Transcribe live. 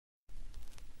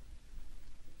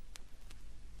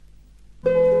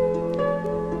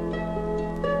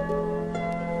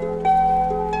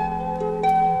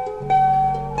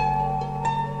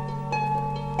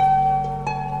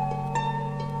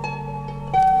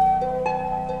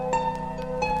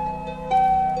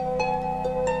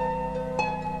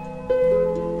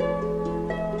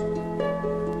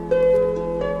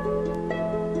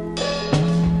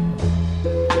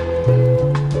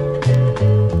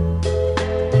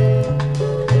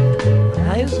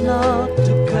is not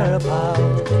to care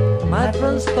about. My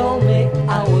friends told me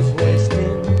I was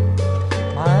wasting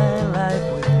my life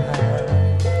with her.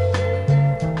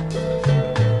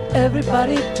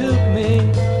 Everybody took me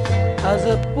as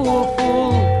a poor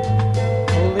fool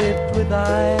who lived with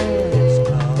eyes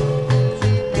closed.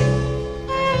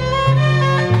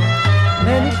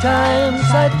 Many times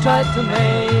I tried to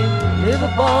live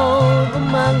above the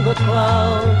mango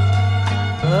clouds.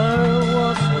 There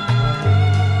was a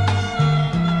place,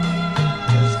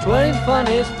 just 20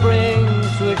 funny springs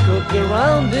we could be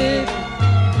rounded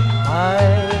by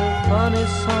funny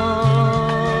songs.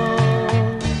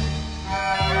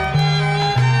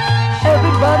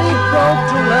 Everybody broke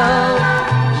to love.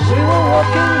 We were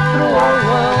walking through our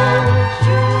world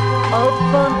of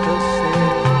fantasy.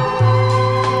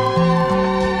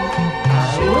 I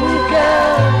wouldn't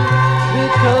care,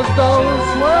 because those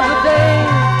were the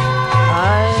days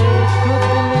I could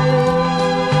believe.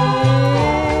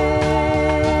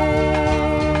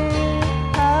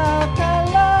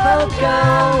 How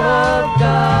can love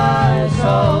die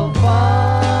so far?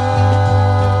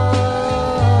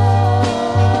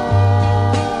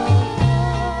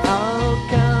 How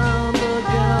can the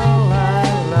girl I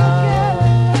love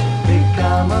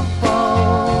become a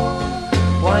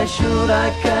foe? Why should I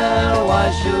care? Why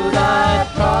should I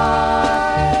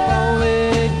try?